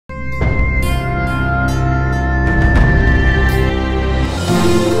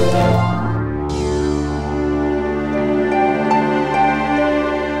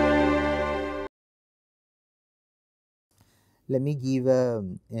let me give a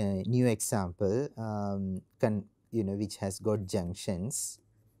new example, which has got junctions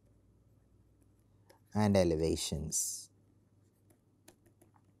and elevations.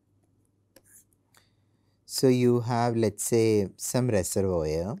 So you have, let's say, some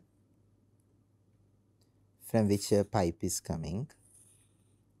reservoir from which a pipe is coming.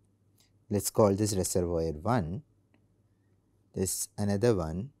 Let's call this reservoir 1. This another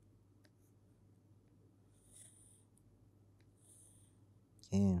one.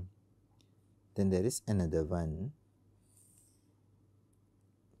 Okay. Then there is another one.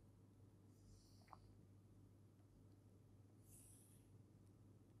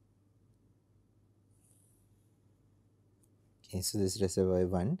 Okay, so this reservoir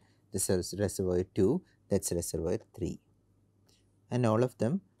 1, this is reservoir 2, that's reservoir 3. And all of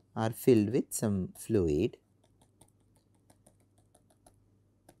them are filled with some fluid.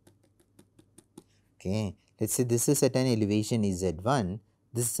 Okay, let's say this is at an elevation is Z1,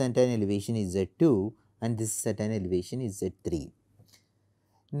 this is at an elevation is Z2, and this is at an elevation is Z3.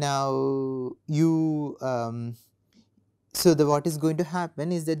 Now, what is going to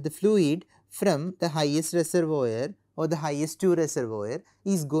happen is that the fluid from the highest reservoir or the highest 2 reservoir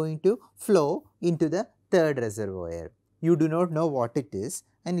is going to flow into the third reservoir. You do not know what it is,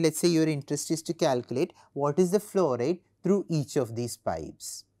 and let's say your interest is to calculate what is the flow rate through each of these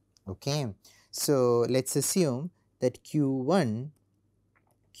pipes. Okay, so let's assume that Q1,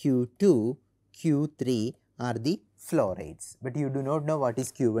 Q2, Q3 are the flow rates, but you do not know what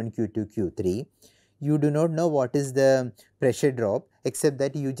is Q1, Q2, Q3. You do not know what is the pressure drop, except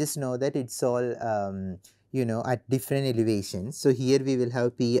that you just know that it's all at different elevations. So here we will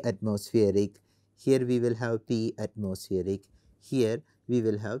have P atmospheric, here we will have P atmospheric, here we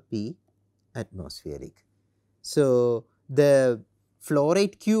will have P atmospheric. So the flow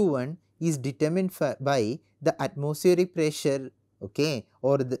rate Q1 is determined by the atmospheric pressure, okay,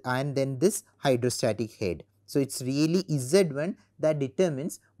 and then this hydrostatic head. So it's really Z1 that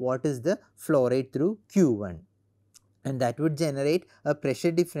determines what is the flow rate through Q1, and that would generate a pressure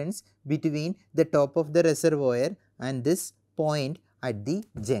difference between the top of the reservoir and this point at the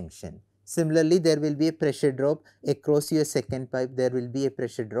junction. Similarly, there will be a pressure drop across your second pipe, there will be a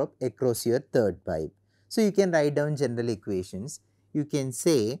pressure drop across your third pipe. So you can write down general equations. You can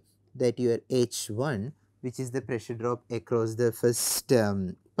say that your H1, which is the pressure drop across the first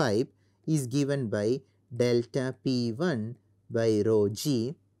pipe, is given by delta P1 by rho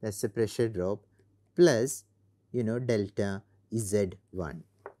g, that's the pressure drop, plus delta Z1.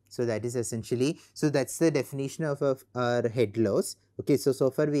 So that is essentially, so that's the definition of our head loss. Okay, so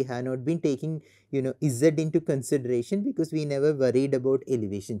far we have not been taking Z into consideration because we never worried about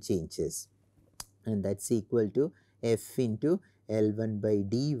elevation changes, and that's equal to F into L1 by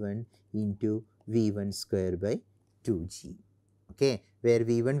D1 into V1 square by 2G. Okay, where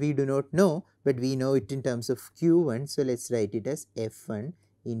V1 we do not know, but we know it in terms of Q1, so let's write it as F1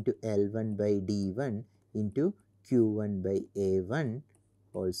 into L1 by D1 into Q1 by A1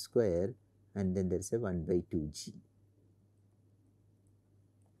 whole square, and then there is a 1 by 2G.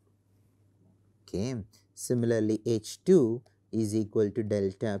 Okay, similarly H2 is equal to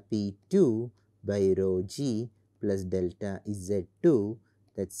delta P2 by rho G plus delta Z2,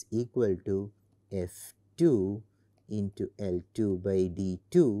 that's equal to F2 into L2 by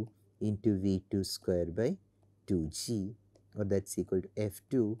D2 into V2 square by 2G, or that's equal to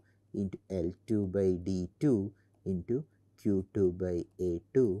F2 into L2 by D2 into Q2 by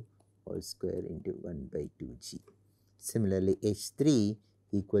A2 whole square into 1 by 2G. Similarly, H3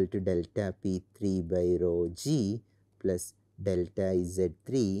 equal to delta P3 by rho G plus delta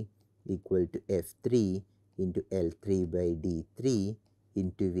Z3 equal to F3 into L3 by D3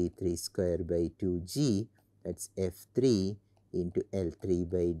 into V3 square by 2G, that's F3 into L3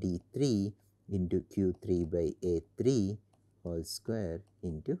 by D3 into Q3 by A3 whole square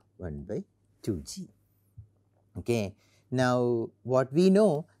into 1 by 2G. Okay, now what we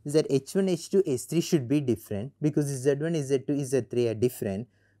know is that H1, H2, H3 should be different because Z1, Z2, Z3 are different,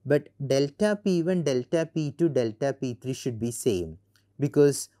 but delta P1, delta P2, delta P3 should be same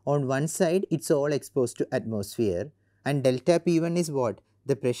because on one side it's all exposed to atmosphere, and delta P1 is what?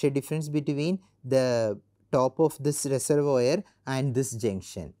 The pressure difference between the top of this reservoir and this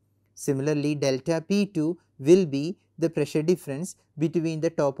junction. Similarly, delta P2 will be the pressure difference between the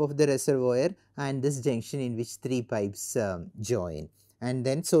top of the reservoir and this junction in which 3 pipes join, and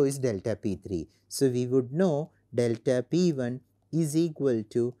then so is delta P3. So we would know delta P1 is equal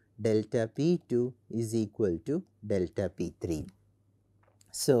to delta P2 is equal to delta P3.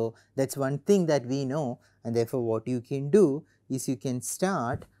 So that's one thing that we know, and therefore what you can do is you can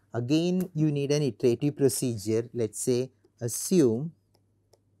start, again you need an iterative procedure. Let's say assume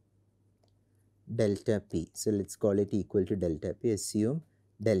delta P. So let's call it equal to delta P, assume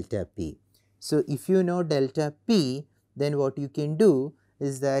delta P. So if you know delta P, then what you can do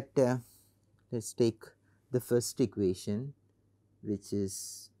is that, let's take the first equation, which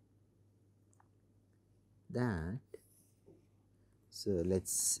is that. So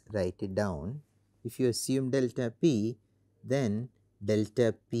let's write it down. If you assume delta P, then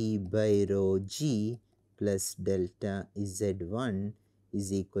delta P by rho G plus delta Z1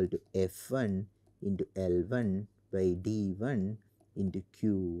 is equal to F1 into L1 by D1 into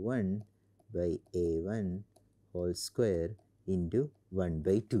Q1 by A1 whole square into 1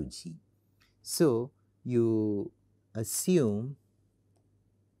 by 2G. So you assume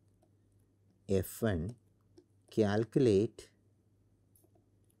F1, calculate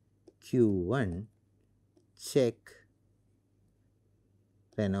Q1, check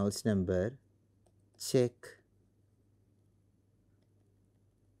Reynolds number, check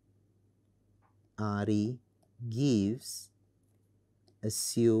RE gives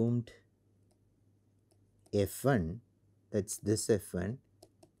assumed F1, that's this F1,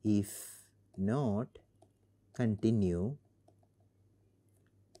 if not, continue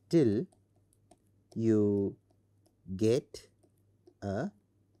till you get a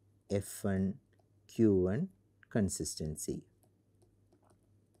F1 Q1 consistency.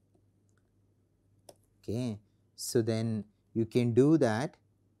 Okay, so then you can do that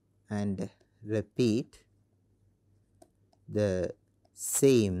and repeat the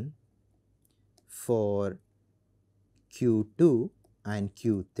same for Q2 and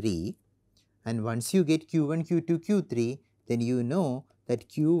Q3, and once you get Q1, Q2, Q3, then you know that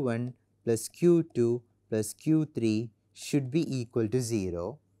Q1 plus Q2 plus Q3 should be equal to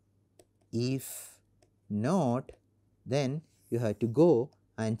 0. If not, then you have to go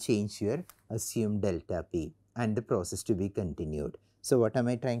and change your assumed delta P and the process to be continued. So what am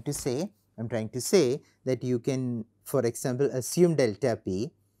I trying to say? I'm trying to say that you can, for example, assume delta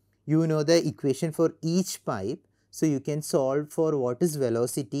P. You know the equation for each pipe, so you can solve for what is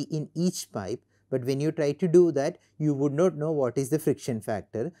velocity in each pipe. But when you try to do that, you would not know what is the friction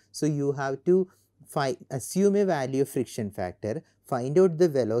factor. So you have to assume a value of friction factor, find out the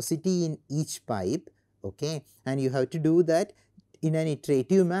velocity in each pipe, okay, and you have to do that in an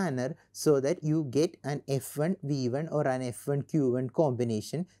iterative manner so that you get an F1 V1 or an F1 Q1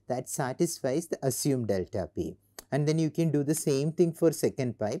 combination that satisfies the assumed delta P. And then you can do the same thing for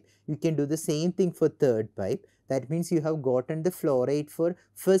second pipe, you can do the same thing for third pipe. That means you have gotten the flow rate for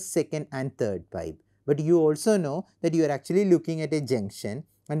first, second and third pipe. But you also know that you are actually looking at a junction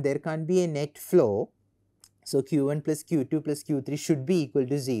and there can't be a net flow. So Q1 plus Q2 plus Q3 should be equal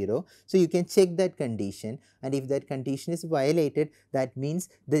to 0. So you can check that condition, and if that condition is violated, that means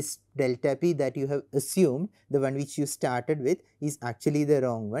this delta P that you have assumed, the one which you started with, is actually the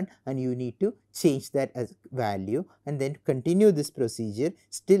wrong one, and you need to change that as value and then continue this procedure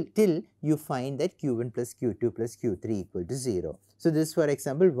till you find that Q1 plus Q2 plus Q3 equal to 0. So this is, for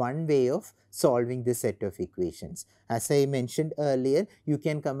example, one way of solving this set of equations. As I mentioned earlier, you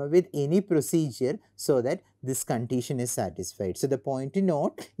can come up with any procedure so that this condition is satisfied. So the point to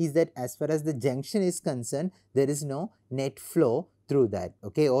note is that as far as the junction is concerned, there is no net flow through that,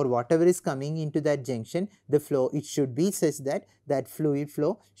 okay, or whatever is coming into that junction, the flow, it should be such that that fluid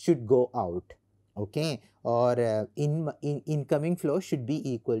flow should go out, okay, or incoming flow should be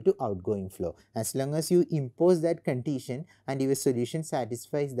equal to outgoing flow. As long as you impose that condition and your solution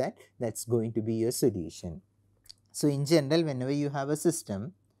satisfies that, that's going to be your solution. So in general, whenever you have a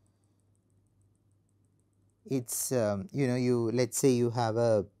system, it's let's say you have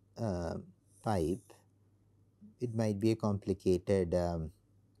a pipe, it might be a complicated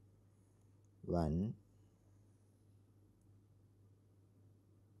one.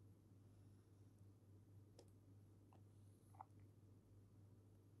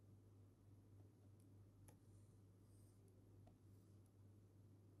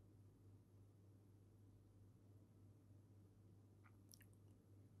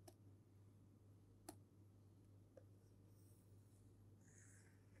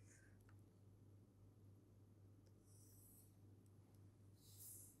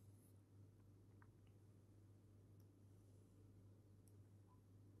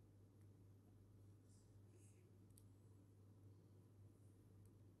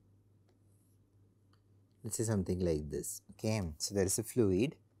 Let's say something like this, okay. So there is a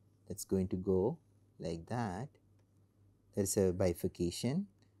fluid that's going to go like that. There's a bifurcation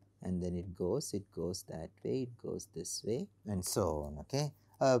and then it goes that way, it goes this way, and so on, okay.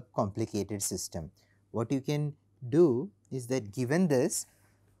 A complicated system. What you can do is that, given this,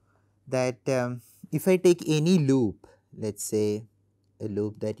 that if I take any loop, let's say a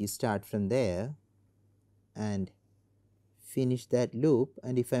loop that you start from there and finish that loop,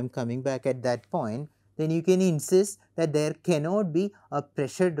 and if I'm coming back at that point, then you can insist that there cannot be a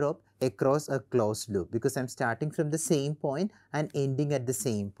pressure drop across a closed loop because I'm starting from the same point and ending at the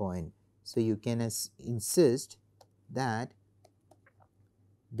same point. So you can insist that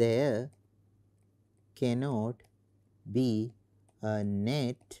there cannot be a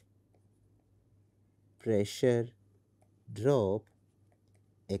net pressure drop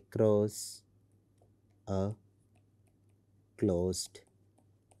across a closed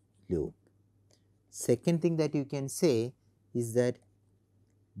loop. Second thing that you can say is that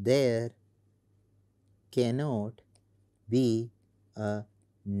there cannot be a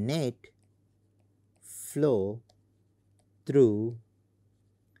net flow through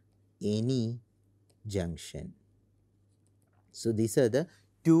any junction. So these are the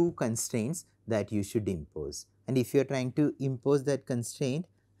two constraints that you should impose, and if you are trying to impose that constraint,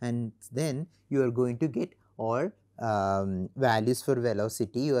 and then you are going to get all values for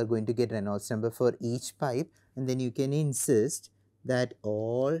velocity, you are going to get Reynolds number for each pipe, and then you can insist that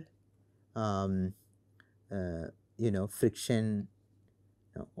all friction,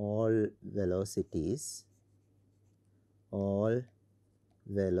 all velocities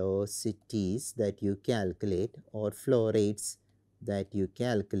that you calculate or flow rates that you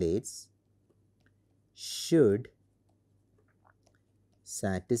calculate should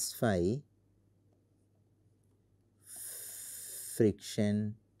satisfy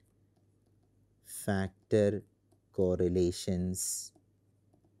friction factor correlations,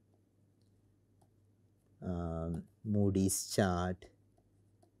 Moody's chart.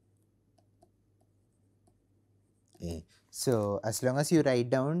 Okay. So as long as you write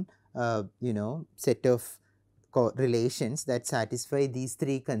down set of relations that satisfy these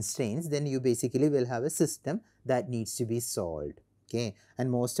three constraints, then you basically will have a system that needs to be solved. Okay, and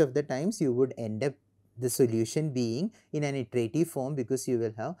most of the times you would end up the solution being in an iterative form because you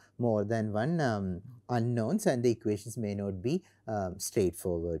will have more than one unknowns and the equations may not be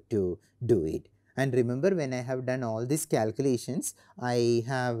straightforward to do it. And remember, when I have done all these calculations, I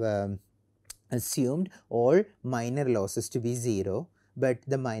have assumed all minor losses to be 0, but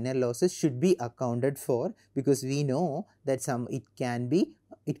the minor losses should be accounted for because we know that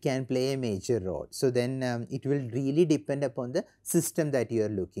it can play a major role. So then it will really depend upon the system that you are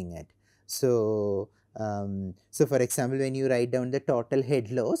looking at. So for example, when you write down the total head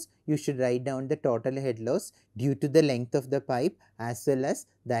loss, you should write down the total head loss due to the length of the pipe as well as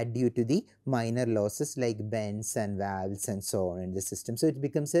that due to the minor losses like bends and valves and so on in the system. So it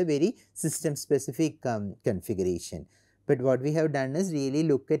becomes a very system specific configuration. But what we have done is really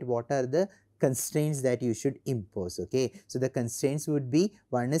look at what are the constraints that you should impose. Okay, so the constraints would be,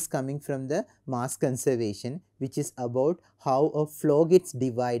 one is coming from the mass conservation, which is about how a flow gets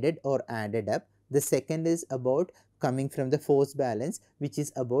divided or added up. The second is about coming from the force balance, which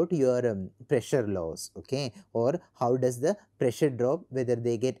is about your pressure loss, okay, or how does the pressure drop, whether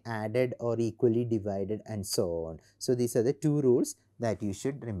they get added or equally divided and so on. So these are the two rules that you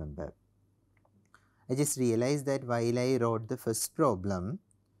should remember. I just realized that while I wrote the first problem,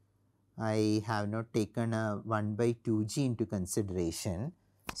 I have not taken a 1 by 2g into consideration.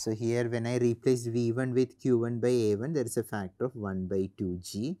 So here when I replace V1 with Q1 by A1, there is a factor of 1 by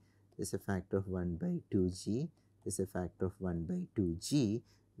 2g. There is a factor of 1 by 2g. There is a factor of 1 by 2g,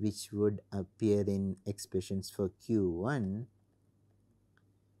 which would appear in expressions for Q1,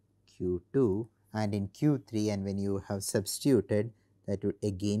 Q2 and in Q3, and when you have substituted, that would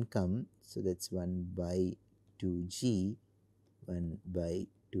again come. So that's 1 by 2g, 1 by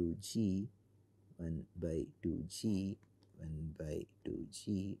 2g, 1 by 2g, 1 by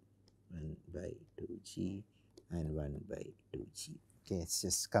 2g, 1 by 2g, and 1 by 2g. Okay, it's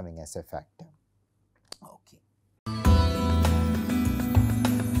just coming as a factor. Okay.